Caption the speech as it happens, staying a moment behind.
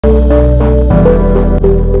Hi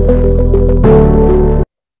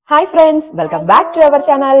friends, welcome back to our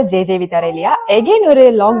channel JJ with Aurelia. Again ஒரு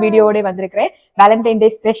long video ஓட வந்திருக்கேன். Valentine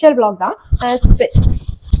Day special vlog தான்.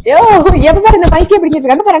 யோ எப்ப பாரு இந்த மைக்கே பிடிக்கிட்டு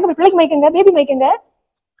இருக்காங்க. பாருங்க பிள்ளைக்கு மைக்குங்க, பேபி மைக்குங்க.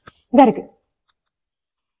 இதா இருக்கு.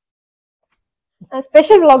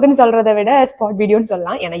 ஸ்பெஷல் vlogனு சொல்றதை விட ஸ்பாட் வீடியோன்னு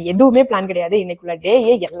சொல்லலாம். ஏன்னா எதுவுமே பிளான் கிடையாது. இன்னைக்குள்ள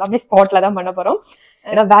டேயே எல்லாமே ஸ்பாட்ல தான் பண்ண போறோம்.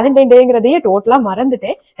 ஏன்னா வேலண்டைன் டேங்கிறதையே டோட்டலா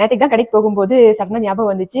மறந்துட்டேன். நேற்றுக்கு தான் கடைக்கு போகும்போது சடனா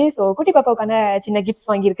ஞாபகம் வந்துச்சு. ஸோ குட்டி பாப்பாவுக்கான சின்ன கிஃப்ட்ஸ்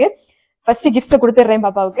வாங்கியிருக்கு. ஃபர்ஸ்ட் கிஃப்ட்ஸ் கொடுத்துடுறேன்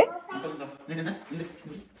பாப்பாவுக்கு.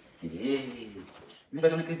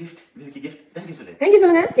 தேங்க்யூ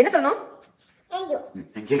சொல்லுங்க. என்ன சொல்லணும்?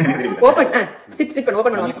 ஓபன் சிட் சிட்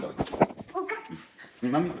ஓபன் பண்ணுவாங்க.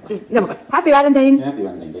 Happy Valentine.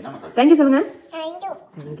 தேங்க்யூ சொல்லுங்க. தேங்க்யூ.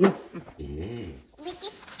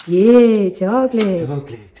 ஏ சாக்லேட்.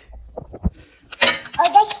 ஓகே.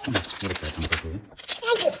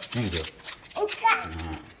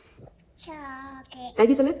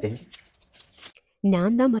 தேங்க்யூ சொல்லு.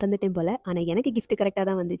 நான் தான் மறந்துட்டேன் போல. ஆனால் எனக்கு கிஃப்ட் கரெக்டாக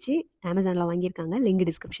தான் வந்துச்சு. அமேசானில் வாங்கியிருக்காங்க. லிங்க்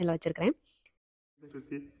டிஸ்கிரிப்ஷனில் வச்சிருக்கிறேன்.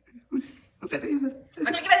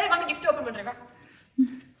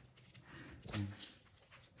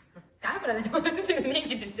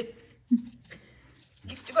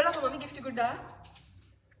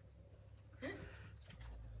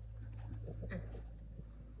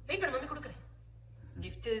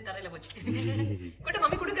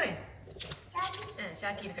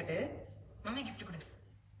 ஷாக்கி இருக்கட்டு. மம்மி gift கொடு.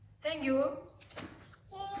 Thank you.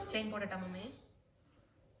 Chain போடட்டா mummy?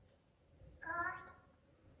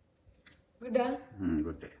 Gutta?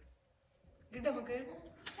 Good. குட்டா மக்கு?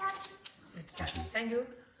 Thank you.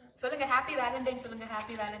 சொல்லுங்க ஹாப்பி வேலண்டைன் சொல்லுங்க.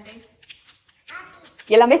 Happy Valentine.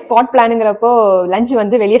 எல்லாமே ஸ்பாட் பிளானுங்கிறப்போ லஞ்ச்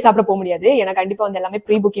வந்து வெளியே சாப்பிட போக முடியாது. ஏன்னா கண்டிப்பா வந்து எல்லாமே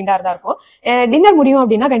ப்ரீ புக்கிங்கா தான் இருக்கும். டின்னர் முடியும்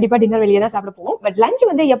அப்படின்னா கண்டிப்பா டின்னர் வெளியே தான் சாப்பிட போவோம். பட் லஞ்ச்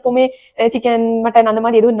வந்து எப்பவுமே சிக்கன் மட்டன் அந்த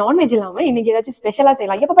மாதிரி எதுவும் நான்வெஜ் இல்லாம இன்னைக்கு ஏதாச்சும் ஸ்பெஷலா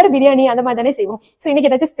செய்யலாம். எப்ப பாரு பிரியாணி அந்த மாதிரி தானே செய்வோம். ஸோ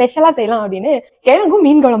இன்னைக்கு ஏதாச்சும் ஸ்பெஷலா செய்யலாம் அப்படின்னு கிழங்கும்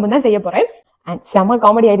மீன் குழம்பு தான் செய்ய போறேன். செம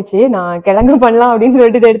காமெடி ஆயிடுச்சு. நான் கிழங்கு பண்ணலாம் அப்படின்னு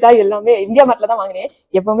சொல்லிட்டு எடுத்தா எல்லாமே இந்தியா மார்ட்ல தான் வாங்கினேன்.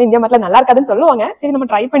 எப்பவுமே இந்தியா மார்ட்ல நல்லா இருக்காதுன்னு சொல்லுவாங்க. சரி நம்ம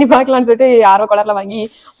ட்ரை பண்ணி பார்க்கலாம்னு சொல்லிட்டு யாரோ கலர்ல வாங்கி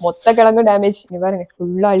மொத்த கிழங்கும் டேமேஜ். இங்க பாருங்க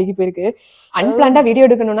ஃபுல்லா அழுகி போயிருக்கு. அன்பிளான்டா வீடியோ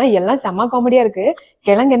எடுக்கணும்னா எல்லாம் செம காமெடியா இருக்கு.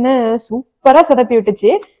 கிழங்கு என்ன சூப்பரா சொதப்பி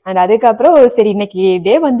விட்டுச்சு. அண்ட் அதுக்கப்புறம் சரி இன்னைக்கு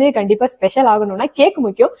டே வந்து கண்டிப்பா ஸ்பெஷல் ஆகணும்னா கேக்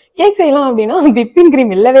முக்கியம். கேக் செய்யலாம் அப்படின்னா விப்பிங்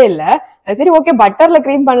கிரீம் இல்லவே இல்லை. சரி ஓகே பட்டர்ல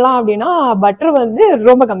கிரீம் பண்ணலாம் அப்படின்னா பட்டர் வந்து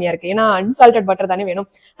ரொம்ப கம்மியா இருக்கு. ஏன்னா அன்சால்டட் பட்டர் தானே வேணும்.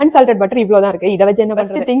 அன்சால்டட் பட்டர் இவ்வளவுதான் இருக்கு. இதை வச்சு என்ன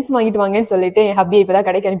ஃபர்ஸ்ட் திங்ஸ் வாங்கிட்டு வாங்கன்னு சொல்லிட்டு ஹப்பியை இப்பதான்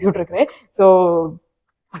கடைக்கு அனுப்பி விட்டுருக்கேன். ஸோ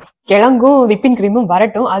கிழங்கும் விப்பிங் கிரீமும்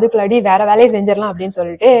வரட்டும். அதுக்குள்ளாடி வேற வேலையை செஞ்சிடலாம் அப்படின்னு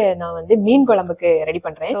சொல்லிட்டு நான் வந்து மீன் குழம்புக்கு ரெடி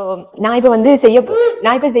பண்றேன். நான்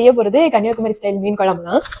இப்ப செய்ய போறது கன்னியாகுமரி ஸ்டைல் மீன் குழம்பு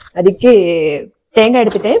தான். அதுக்கு தேங்காய்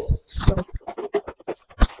எடுத்துட்டேன்.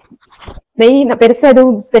 நான் பெருசா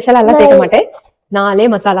எதுவும் ஸ்பெஷலா எல்லாம் சேர்க்க மாட்டேன். 4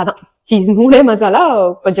 மசாலா தான். 3 மசாலா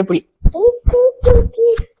கொஞ்சம் புளி.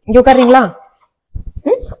 இங்க உட்காருறீங்களா?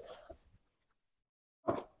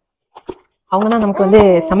 அவங்கதான் நமக்கு வந்து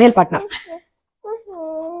சமையல் பார்ட்னர்.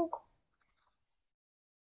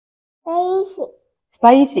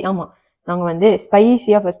 ஸ்பைசி. ஆமா நாங்க வந்து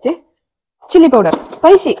ஸ்பைசியா ஃபர்ஸ்ட் சில்லி பவுடர்.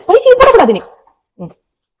 ஸ்பைசி போடக்கூடாது. நீ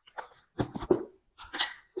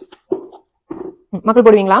மக்கள்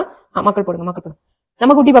போடுவீங்களா? மக்கள் போடுங்க.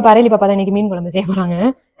 நம்ம குட்டி பாப்பா அரேலி பாப்பா தான் இன்னைக்கு மீன் குழம்பு செய்ய போறாங்க.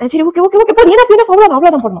 சரி ஓகே போதும்.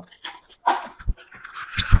 அவ்வளவுதான் போடணும்.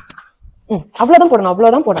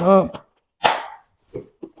 அவ்வளவுதான் போடணும்.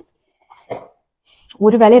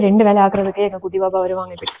 ஒரு வேலை 2 வேலை ஆக்குறதுக்கு எங்க குட்டி பாப்பா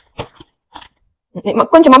வருவாங்க.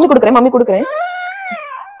 கொஞ்சம் மம்மி கொடுக்குறேன்.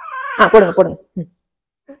 போடுங்க.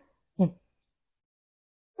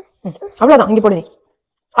 அவ்வளவுதான். இங்க போடுங்க.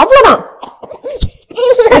 அவ்வளவுதான்.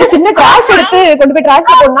 ஒரு சின்ன ட்ராஷ் எடுத்து கொண்டு போய்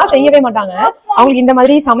ட்ராஷ் போடனா செய்யவே மாட்டாங்க. அவங்களுக்கு இந்த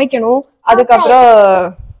மாதிரி சமைக்கணும்.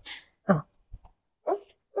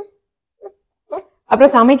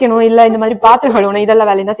 அப்புறம் சமைக்கணும் இல்ல இந்த மாதிரி பாத்திரம் கழுவணும். இதெல்லாம்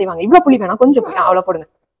வேலையும் தான் செய்வாங்க. இவ்வளவு புளி வேணாம், கொஞ்சம் புளி. அவ்வளவு போடுங்க.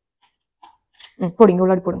 போடுங்க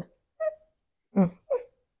உள்ளாடி போடுங்க.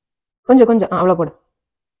 கொஞ்சம் அவ்வளவு போடு.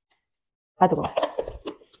 பாத்துக்கோ.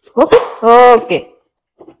 ஓகே.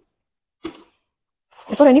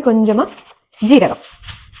 அப்புறம் இனி கொஞ்சமா ஜீரகம்.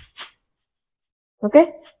 ஓகே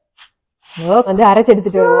வந்து அரைச்சு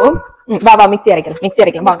எடுத்துட்டு வருவோம். பாபா மிக்ஸி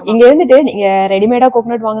அரைக்கலாம். இங்க இருந்துட்டு நீங்க ரெடிமேடா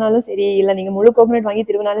கோகனட் வாங்கினாலும் சரி இல்ல நீங்க முழு கோகனட் வாங்கி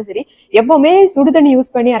திருவினாலும் சரி எப்பவுமே சுடு தண்ணி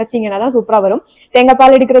யூஸ் பண்ணி அரைச்சிங்கன்னா தான் சூப்பரா வரும். தேங்காய்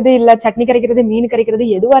பால் எடுக்கிறது இல்ல சட்னி கரைக்கிறது மீன் கரைக்கிறது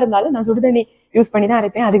எதுவா இருந்தாலும் நான் சுடு தண்ணி யூஸ் பண்ணி தான்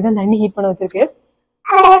அரைப்பேன். அதுக்கு தான் தண்ணி ஹீட் பண்ண வச்சிருக்கு.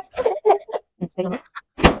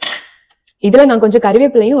 இதுல நான் கொஞ்சம்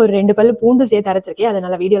கறிவேப்பிலையும் ஒரு 2 பல்லு பூண்டு சேர்த்து அரைச்சிருக்கேன்.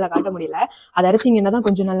 அதனால வீடியோல காட்ட முடியல. அதை அரைச்சிங்கன்னா தான்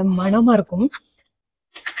கொஞ்சம் நல்ல மனமா இருக்கும்.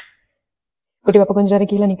 குட்டி பாப்பா கொஞ்சம் நேரம்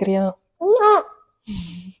கீழே நிக்கிறியா?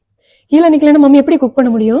 கீழே நிக்கலன்னா மம்மி எப்படி குக் பண்ண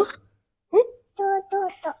முடியும்?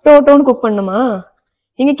 டோன்னு குக் பண்ணுமா?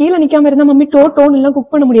 இங்க கீழே நிக்காம இருந்தா மம்மி டோன் எல்லாம்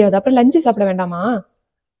குக் பண்ண முடியாது. அப்புறம் லஞ்சு சாப்பிட வேண்டாமா?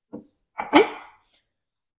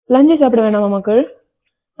 லஞ்சு சாப்பிட வேண்டாமா மக்கள்?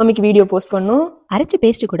 மம்மிக்கு வீடியோ போஸ்ட் பண்ணும். அரைச்ச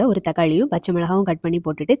பேஸ்ட் கூட ஒரு தக்காளியும் பச்சை மிளகாவும் கட் பண்ணி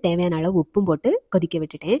போட்டுட்டு தேவையான அளவு உப்பும் போட்டு கொதிக்க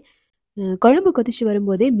விட்டுட்டேன். குழம்பு கொதிச்சு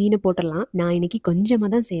வரும்போதே மீனை போட்டுடலாம். நான் இன்னைக்கு கொஞ்சமாக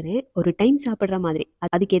தான் செய்கிறேன், ஒரு டைம் சாப்பிட்ற மாதிரி.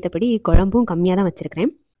 அதுக்கேற்றபடி குழம்பும் கம்மியாக தான்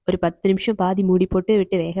வச்சிருக்கிறேன். ஒரு 10 நிமிஷம் பாதி மூடி போட்டு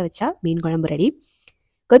விட்டு வேக வச்சா மீன் குழம்பு ரெடி.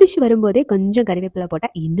 கொதிச்சு வரும்போதே கொஞ்சம் கறிவேப்பிலை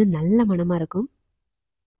போட்டால் இன்னும் நல்ல மணமாக இருக்கும்.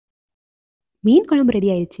 மீன் குழம்பு ரெடி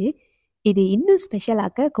ஆயிடுச்சு. இது இன்னும்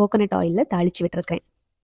ஸ்பெஷலாக்க கோகோனட் ஆயிலில் தாளிச்சு விட்டுருக்கிறேன்.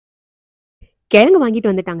 கிழங்கு வாங்கிட்டு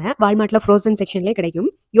வந்துட்டாங்க. வால்மார்ட்ல ஃப்ரோசன் செக்ஷன்லேயே கிடைக்கும்.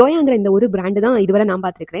 யோயாங்கிற இந்த ஒரு பிராண்டு தான் இதுவரை நான்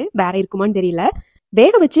பார்த்துருக்கிறேன், வேற இருக்குமான்னு தெரியல.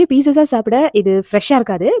 வேக வச்சு பீசஸாக சாப்பிட இது ஃப்ரெஷ்ஷாக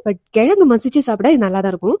இருக்காது, பட் கிழங்கு மசிச்சு சாப்பிட இது நல்லா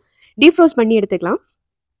தான் இருக்கும். டீஃப்ரோஸ்ட் பண்ணி எடுத்துக்கலாம்.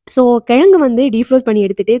 ஸோ கிழங்கு வந்து டீஃப்ரோஸ்ட் பண்ணி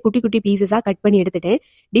எடுத்துட்டு குட்டி குட்டி பீசஸாக கட் பண்ணி எடுத்துட்டேன்.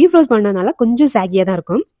 டீஃப்ரோஸ்ட் பண்ணனால கொஞ்சம் சாகியாக தான்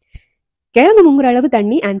இருக்கும். கிழங்கு முங்குற அளவு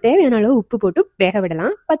தண்ணி அண்ட் தேவையான அளவு உப்பு போட்டு வேக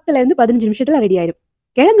விடலாம். 10 to 15 நிமிஷத்துல ரெடி ஆயிடும்.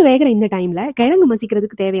 கிழங்கு வேகிற இந்த டைம்ல கிழங்கு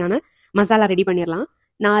மசிக்கிறதுக்கு தேவையான மசாலா ரெடி பண்ணிடலாம்.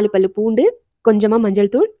 4 பல்லு பூண்டு, கொஞ்சமா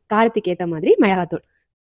மஞ்சள் தூள், காரத்துக்கு ஏற்ற மாதிரி மிளகாத்தூள்,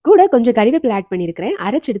 கூட கொஞ்சம் கறிவேப்பிலை ஆட் பண்ணியிருக்கிறேன்.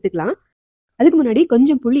 அரைச்சு எடுத்துக்கலாம். அதுக்கு முன்னாடி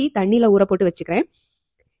கொஞ்சம் புளி தண்ணியில ஊற போட்டு வச்சுக்கிறேன்.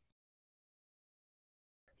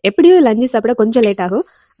 எப்படியும் லஞ்சு சாப்பிட கொஞ்சம் லேட் ஆகும்.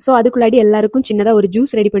 ஸோ அதுக்குள்ளாடி எல்லாருக்கும் சின்னதாக ஒரு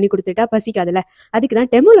ஜூஸ் ரெடி பண்ணி கொடுத்துட்டா பசிக்காதுல. அதுக்கு தான்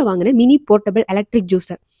டெமுல வாங்கின மினி போர்ட்டபிள் எலக்ட்ரிக்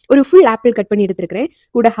ஜூஸர். ஒரு ஃபுல் ஆப்பிள் கட் பண்ணி எடுத்துருக்கிறேன்.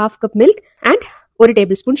 கூட 1/2 cup milk and 1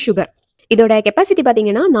 table spoon sugar. இதோட கெப்பாசிட்டி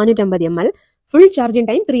பார்த்தீங்கன்னா 450 ml. Full charging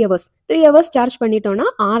time 3 hours. 3 hours charge பண்ணிட்டோம்னா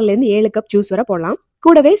 6 to 7 கப் ஜூஸ் வரை போடலாம்.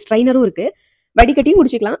 கூடவே ஸ்ட்ரைனரும் இருக்கு. வடிகட்டியும்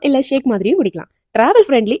குடிச்சிக்கலாம், இல்லை ஷேக் மாதிரியும் குடிக்கலாம். டிராவல்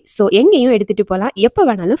ஃப்ரெண்ட்லி, ஸோ எங்கேயும் எடுத்துட்டு போகலாம், எப்போ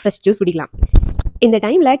வேணாலும் ஃப்ரெஷ் ஜூஸ் குடிக்கலாம். இந்த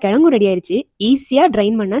டைம்ல கிழங்கும் ரெடி ஆயிடுச்சு. ஈஸியா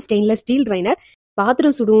ட்ரைன் பண்ண ஸ்டெயின்லெஸ் ஸ்டீல் ட்ரைனர்.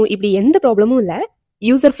 பாத்திரம் சுடும், இப்படி எந்த ப்ராப்ளமும் இல்லை.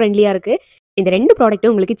 யூசர் ஃப்ரெண்ட்லியா இருக்கு. இந்த 2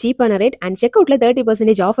 ப்ராடக்ட்டும் உங்களுக்கு சீப்பான ரேட் அண்ட் செக் அவுட்ல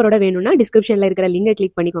 30% ஆஃபரோட வேணும்னா டிஸ்கிரிப்ஷன்ல இருக்கிற லிங்கை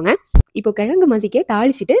கிளிக் பண்ணிக்கோங்க. இப்போ கிழங்கு மசிக்க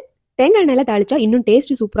தாளிச்சிட்டு தேங்காய் எண்ணெயில தாளிச்சா இன்னும்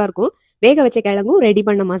டேஸ்ட் சூப்பரா இருக்கும். வேக வச்ச கிழங்கும் ரெடி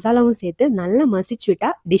பண்ண மசாலாவும் சேர்த்து நல்லா மசிச்சு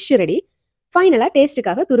விட்டா டிஷ் ரெடி. ஃபைனலா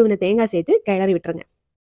டேஸ்ட்டுக்காக துருவின தேங்காய் சேர்த்து கிளறி விட்டுருங்க.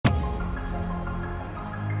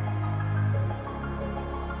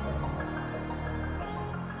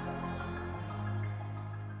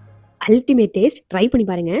 அல்டிமேட் டேஸ்ட், ட்ரை பண்ணி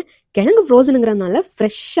பாருங்க. கிழங்கு ஃப்ரோசனுங்கிறதுனால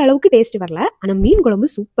ஃப்ரெஷ் அளவுக்கு டேஸ்ட் வரல, ஆனா மீன் குழம்பு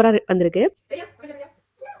சூப்பரா வந்திருக்கு.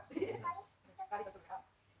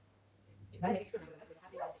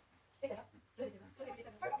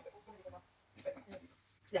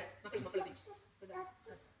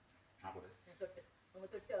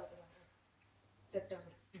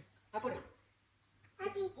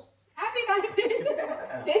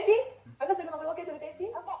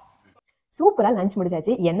 சூப்பரா லஞ்ச்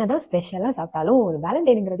முடிச்சாச்சு. என்னதான் ஸ்பெஷலா சாப்பிட்டாலும் ஒரு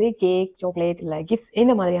வேலண்டைனுங்கிறது கேக், சாக்லேட் இல்ல கிஃப்ட்ஸ்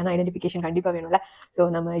இந்த மாதிரியான ஐடென்டிஃபிகேஷன் கண்டிப்பா வேணும்ல. ஸோ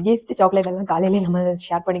நம்ம கிஃப்ட், சாக்லேட் எல்லாம் காலையிலேயே நம்ம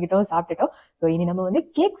ஷேர் பண்ணிக்கிட்டோம், சாப்பிட்டுட்டோம். ஸோ இனி நம்ம வந்து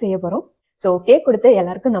கேக் செய்ய போறோம். ஸோ கேக் கொடுத்து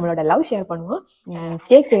எல்லாருக்கும் நம்மளோட லவ் ஷேர் பண்ணுவோம்.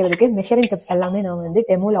 கேக் செய்யறதுக்கு மெஷரிங் கப்ஸ் எல்லாமே நான் வந்து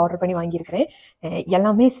டெமோல ஆர்டர் பண்ணி வாங்கியிருக்கிறேன்.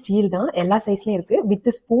 எல்லாமே ஸ்டீல் தான், எல்லா சைஸ்லயும் இருக்கு, வித்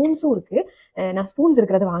ஸ்பூன்ஸும் இருக்கு. நான் ஸ்பூன்ஸ்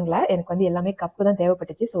இருக்கிறது வாங்கல, எனக்கு வந்து எல்லாமே கப்பு தான்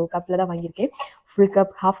தேவைப்பட்டுச்சு. ஸோ கப்ல தான் வாங்கியிருக்கேன். ஃபுல்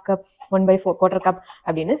கப், 1/2 கப், 1/4 1/4 கப்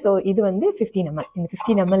அப்படின்னு. ஸோ இது வந்து 15 ml. இந்த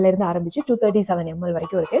 15 ml இருந்து ஆரம்பிச்சு 237 ml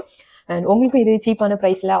வரைக்கும் இருக்கு. அண்ட் உங்களுக்கும் இது சீப்பான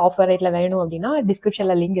ப்ரைஸ்ல ஆஃபர் ரேட்ல வேணும் அப்படின்னா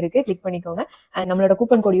டிஸ்கிரிப்ஷன்ல லிங்க் இருக்கு, கிளிக் பண்ணிக்கோங்க. அண்ட் நம்மளோட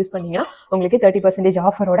கூப்பன் கோட் யூஸ் பண்ணீங்கன்னா உங்களுக்கு 30%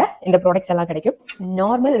 ஆஃபரோட இந்த ப்ராடக்ட்ஸ் எல்லாம் கிடைக்கும்.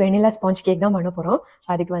 நார்மல் வெனிலா ஸ்பாஞ்ச் கேக் தான் பண்ண போறோம்.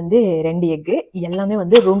 அதுக்கு வந்து 2 எக் எல்லாமே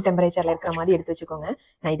வந்து ரூம் டெம்பரேச்சர்ல இருக்கிற மாதிரி எடுத்து வச்சுக்கோங்க.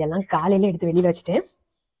 நான் இதெல்லாம் காலையில எடுத்து வெளியில வச்சுட்டேன்.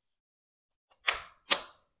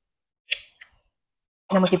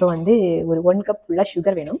 நமக்கு இப்போ வந்து ஒரு 1 கப் ஃபுல்லா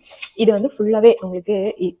சுகர் வேணும். இது வந்து ஃபுல்லாவே உங்களுக்கு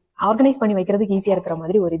ஆர்கனைஸ் பண்ணி வைக்கிறதுக்கு ஈஸியா இருக்கிற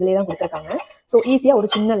மாதிரி ஒரு இதுலயே தான் கொடுத்துருக்காங்க. ஸோ ஈஸியா ஒரு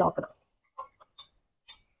சின்ன லாக் தான்.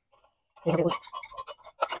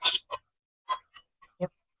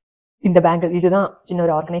 இந்த பேங்கிள் இதுதான் சின்ன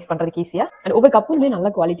ஒரு ஆர்கனைஸ் பண்றதுக்கு ஈஸியா. அண்ட் ஒவ்வொரு கப்புமே நல்ல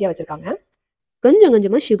குவாலிட்டியா வச்சிருக்காங்க. கொஞ்சம்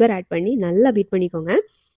கொஞ்சமா சுகர் ஆட் பண்ணி நல்லா பீட் பண்ணிக்கோங்க.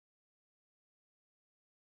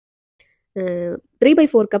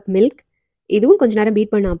 3/4 கப் மில்க், இதுவும் கொஞ்ச நேரம்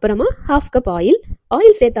பீட் பண்ண அப்புறமா 1/2 கப்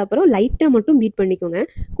ஆயில் சேர்த்த அப்புறம் லைட்டா மட்டும் பீட் பண்ணிக்கோங்க.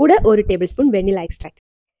 கூட 1 table spoon vanilla extract.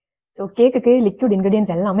 So கேக்குக்கு லிக்விட்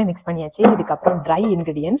இன்கிரீடியன்ஸ் எல்லாமே மிக்ஸ் பண்ணியாச்சு. இதுக்கப்புறம் ட்ரை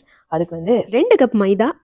இன்கிரீடியன்ஸ். அதுக்கு வந்து 2 கப் மைதா,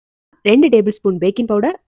 2 table spoon baking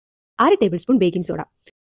powder, 6 table spoon baking soda.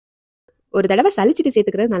 ஒரு தடவை சலிச்சிட்டு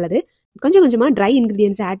சேர்த்துக்கிறது நல்லது. கொஞ்சம் கொஞ்சமா ட்ரை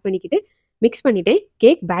இன்கிரீடியன்ஸ் ஆட் பண்ணிக்கிட்டு மிக்ஸ் பண்ணிட்டு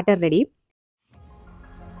cake batter ready.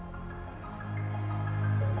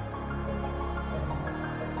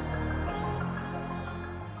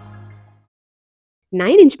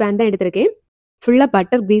 Nine inch pan தான் எடுத்திருக்கேன். ஃபுல்லா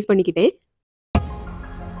பட்டர் கிரீஸ் பண்ணிக்கிட்டேன்.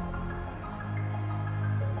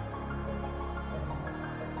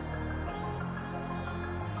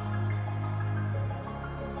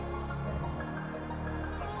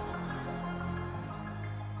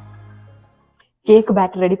 கேக்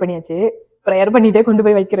பேட்டர் ரெடி பண்ணியாச்சு. ப்ரேயர் பண்ணிட்டே கொண்டு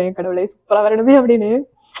போய் வைக்கிறேன், கடவுளே சூப்பரா வரணுமே அப்படின்னு.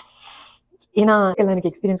 ஏன்னா எல்லாம் எனக்கு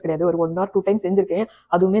எக்ஸ்பீரியன்ஸ் கிடையாது. ஒரு 1 or 2 டைம் செஞ்சிருக்கேன்.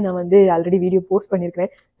 அதுவுமே நான் வந்து ஆல்ரெடி வீடியோ போஸ்ட்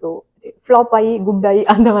பண்ணியிருக்கிறேன். ஸோ ஃப்ளாப் ஆகி குட் ஆகி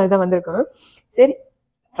அந்த மாதிரி தான் வந்திருக்கேன். சரி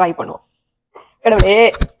ட்ரை பண்ணுவோம். கடவுளே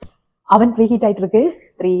அவன் ப்ரீ ஹீட் ஆயிட்டு இருக்கு.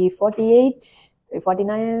 348,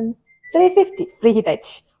 349, 350 ப்ரீ ஹீட்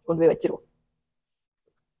ஆயிடுச்சு. கொண்டு போய் வச்சிருவோம்.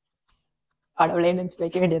 கடவுளே நினைச்சு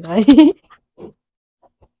வைக்க வேண்டியதான்.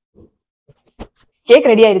 கேக்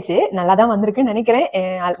ரெடி ஆயிருச்சு. நல்லா தான் வந்திருக்குன்னு நினைக்கிறேன்.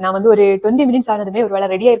 நான் வந்து ஒரு 20 minutes ஆனதுமே ஒரு வேலை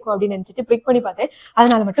ரெடி ஆயிருக்கும் அப்படின்னு நினைச்சிட்டு பிரிக் பண்ணி பார்த்தேன்.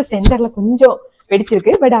 அதனால மட்டும் சென்டர்ல கொஞ்சம்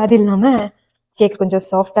வெடிச்சிருக்கு. பட் அது இல்லாம கேக் கொஞ்சம்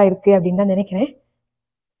சாஃப்டா இருக்கு அப்படின்னு தான் நினைக்கிறேன்.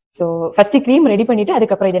 ஸோ ஃபர்ஸ்ட் க்ரீம் ரெடி பண்ணிட்டு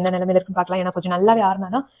அதுக்கப்புறம் இது என்ன நிலைமையில இருக்குன்னு பார்க்கலாம். ஏன்னா கொஞ்சம் நல்லாவே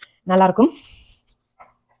ஆறுனாதான் நல்லா இருக்கும்.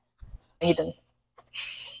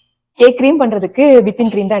 கேக் க்ரீம் பண்றதுக்கு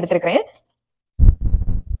விப்பிங் க்ரீம் தான் எடுத்திருக்கிறேன்.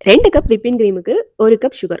 2 கப் விப்பிங் கிரீமுக்கு 1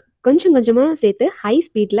 கப் சுகர் கொஞ்சம் கொஞ்சமா சேர்த்து ஹை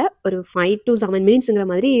ஸ்பீட்ல ஒரு 5 to 7 மினிட்ஸ்ங்கிற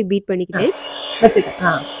மாதிரி பீட் பண்ணிக்கிட்டேன்.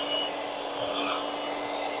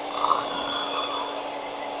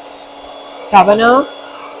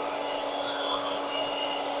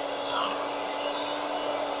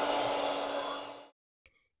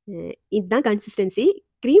 இதுதான் கன்சிஸ்டன்சி.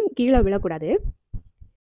 கிரீம் கீழே விழக்கூடாது.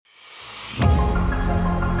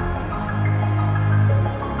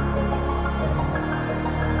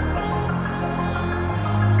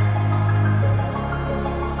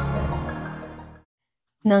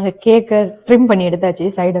 நாங்க கேக்க ட்ரிம் பண்ணி எடுத்தாச்சு.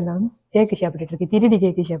 சைடெல்லாம் கேக்கு சாப்பிட்டு இருக்கு. திருடி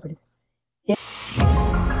கேக்கு சாப்பிடுது.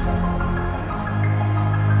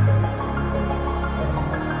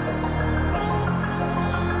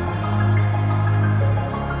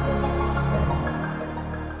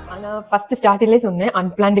 ஆனா ஃபர்ஸ்ட் ஸ்டார்டிங்லேயே சொன்னேன்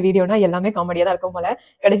அன்பிளான்டு வீடியோனா எல்லாமே காமெடியா தான் இருக்கும் போல.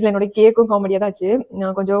 கடைசியில் என்னோட கேக்கும் காமெடியா தான் ஆச்சு.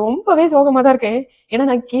 நான் கொஞ்சம் ரொம்பவே சோகமா தான் இருக்கேன். ஏன்னா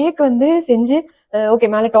நான் கேக் வந்து செஞ்சு ஓகே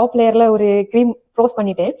மேல டாப் லேயர்ல ஒரு க்ரீம் ஃப்ரோஸ்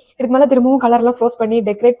பண்ணிட்டேன். இதுக்கு மேல திரும்பவும் கலர்லாம் ஃப்ரோஸ் பண்ணி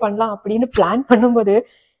டெக்கரேட் பண்ணலாம் அப்படின்னு பிளான் பண்ணும்போது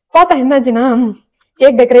பார்த்தா என்னாச்சுன்னா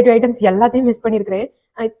கேக் டெக்கரேட்டிவ் ஐட்டம்ஸ் எல்லாத்தையும் மிஸ் பண்ணிருக்கிறேன்.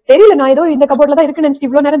 தெரியல, நான் ஏதோ இந்த கபோர்ட்ல தான் இருக்குன்னு நினைச்சிட்டு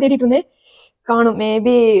இவ்வளவு நேரம் தேடிட்டு இருந்தேன். காணும்.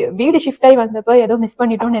 மேபி வீடு ஷிஃப்ட் ஆகி வந்தப்போ ஏதோ மிஸ்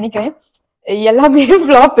பண்ணிட்டோம்னு நினைக்கிறேன். எல்லாமே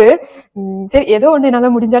ஃப்ளாப்பு. சரி ஏதோ ஒண்ணு என்னால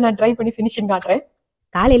முடிஞ்சா நான் ட்ரை பண்ணி ஃபினிஷிங் காட்டுறேன்.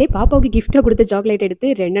 காலையிலே பாப்பாவுக்கு கிஃப்டா கொடுத்த சாக்லேட் எடுத்து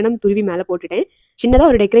 2 எண்ணம் துருவி மேல போட்டுட்டேன். சின்னதா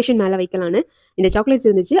ஒரு டெக்கரேஷன் மேல வைக்கலான்னு இந்த சாக்லேட்ஸ்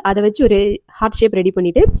இருந்துச்சு. அதை வச்சு ஒரு ஹார்ட் ஷேப் ரெடி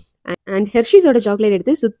பண்ணிட்டு அண்ட் ஹெர்ஷீஸோட சாக்லேட்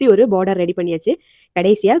எடுத்து சுத்தி ஒரு பார்டர் ரெடி பண்ணியாச்சு.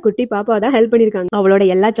 கடைசியா குட்டி பாப்பா தான் ஹெல்ப் பண்ணிருக்காங்க. அவளோட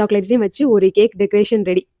எல்லா சாக்லேட்ஸையும் வச்சு ஒரு கேக் டெக்கரேஷன்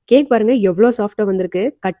ரெடி. கேக் பாருங்க எவ்வளவு சாஃப்டா வந்திருக்கு.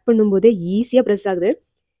 கட் பண்ணும் போது ஈஸியா பிரஸ் ஆகுது.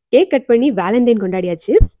 கேக் கட் பண்ணி வேலண்டைன்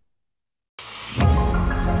கொண்டாடியாச்சு.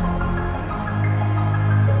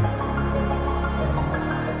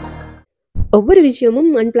 ஒவ்வொரு விஷயமும்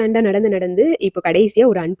அன்பிளான்டா நடந்து இப்போ கடைசியா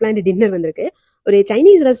ஒரு அன்பிளான்டு டின்னர் வந்திருக்கு. ஒரு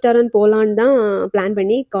சைனீஸ் ரெஸ்டாரண்ட் போலான்னு தான் பிளான்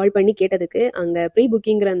பண்ணி கால் பண்ணி கேட்டதுக்கு அங்க ப்ரீ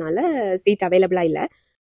புக்கிங்கிறதுனால சீட் அவைலபிளா இல்லை.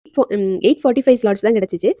 8:45 ஸ்லாட்ஸ் தான்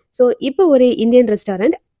கிடைச்சிச்சு. ஸோ இப்போ ஒரு இந்தியன்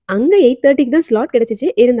ரெஸ்டாரண்ட் அங்க 8:30க்கு தான் ஸ்லாட் கிடைச்சிச்சு.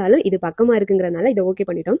 இருந்தாலும் இது பக்கமா இருக்குங்கிறதுனால இதை ஓகே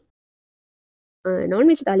பண்ணிட்டோம்.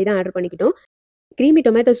 நான்வெஜ் தாலி தான் ஆர்டர் பண்ணிக்கிட்டோம். கிரீமி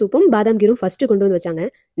டொமேட்டோ சூப்பும் பாதாம் கீரும் ஃபர்ஸ்ட் கொண்டு வந்து வச்சாங்க.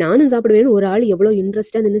 நானும் சாப்பிடுவேன்னு ஒரு ஆள் எவ்வளவு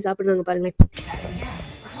இன்ட்ரெஸ்டா நின்று சாப்பிடுறாங்க பாருங்களேன்.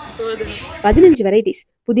 15 வெரைட்டிஸ்.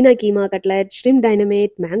 புதினா keema cutlet, shrimp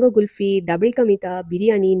dynamite, mango kulfi, double கமிதா,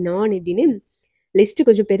 பிரியாணி, நான் இப்படின்னு லிஸ்ட்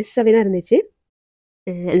கொஞ்சம் பெருசாவே தான் இருந்துச்சு.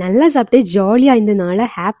 நல்லா சாப்பிட்டு ஜாலியா இந்த நாளை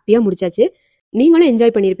ஹாப்பியா முடிச்சாச்சு. நீங்களும்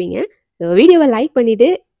என்ஜாய் பண்ணியிருப்பீங்க. வீடியோவை லைக் பண்ணிட்டு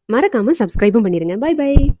மறக்காம சப்ஸ்கிரைபும் பண்ணிருங்க. By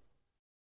by.